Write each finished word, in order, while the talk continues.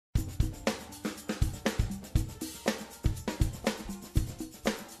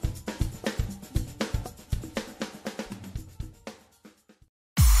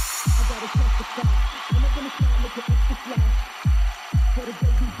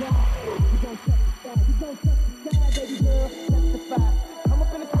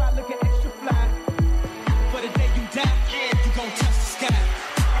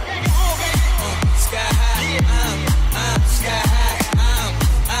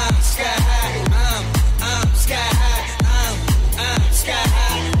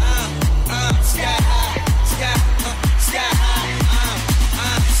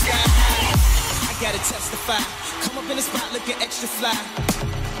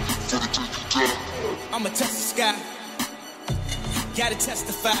I'ma touch the sky. Gotta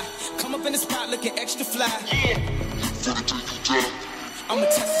testify. Come up in the spot looking extra fly. Yeah. I'ma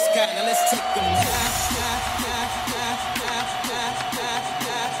touch the sky. Now let's take them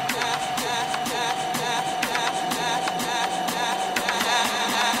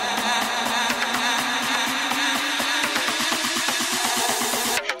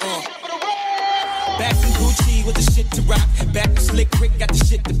Back from Gucci with the shit to rock. Back from Slick Rick, got the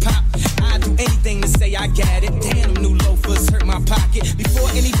shit to pop. I do anything to say I got it. Damn, them new loafers hurt my pocket. Before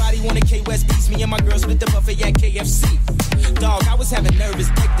anybody wanted K-West beats, me and my girl split the buffet at KFC. Dog, I was having nervous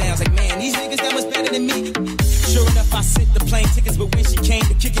breakdowns. Like, man, these niggas that much better than me. Sure enough, I sent the plane tickets, but when she came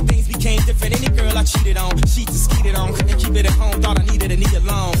to kick it, things became different. Any girl I cheated on, she just skeeted on. Couldn't keep it at home, thought I needed a knee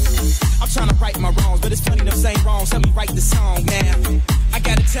alone. I'm trying to right my wrongs, but it's funny enough saying wrongs. Help me write the song now. I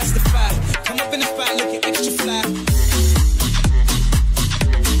gotta testify. Come up in the spot looking extra fly.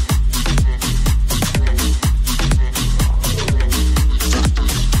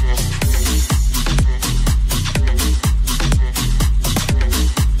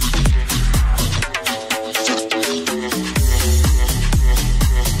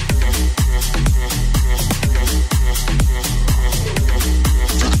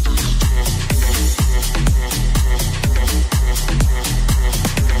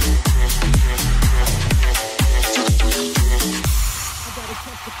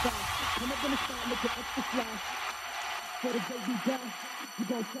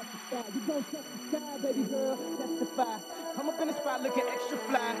 Come up in the spot looking extra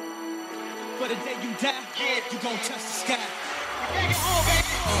fly. For the day you die, yeah, you gon' touch the sky.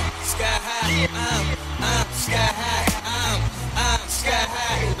 Sky high, I'm sky high, I'm sky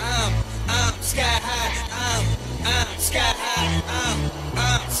high, I'm sky high, I'm sky high,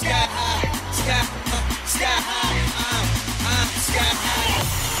 I'm sky high, sky high, I'm sky high.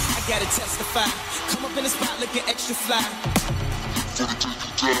 I gotta testify. Come up in the spot looking extra fly.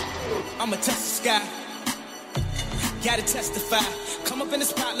 I'ma touch the sky. Gotta testify. Come up in the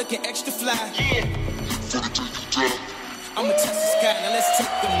spot looking extra fly. Yeah. I'ma touch the sky. Now let's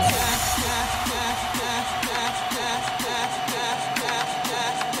take them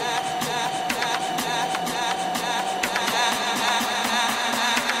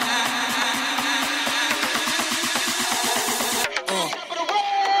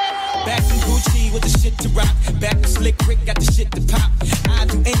Back from Gucci with the shit to rock. Back from Slick Rick, got the shit to pop. I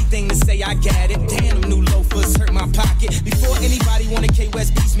do anything to say I got it. Damn, them new loafers hurt my pocket. Before anybody wanted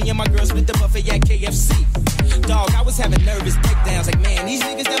K-West beats, me and my girl split the buffet at KFC. Dog, I was having nervous breakdowns. Like, man, these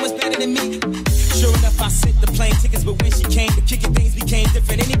niggas that much better than me. Sure enough, I sent the plane tickets, but when she came to kick it, things became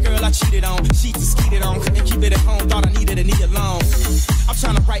different. Any girl I cheated on, she just skeeted on. Couldn't keep it at home, thought I needed a knee alone. I'm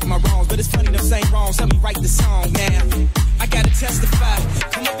trying to right my wrongs, but it's funny enough saying wrongs. Help me write the song now.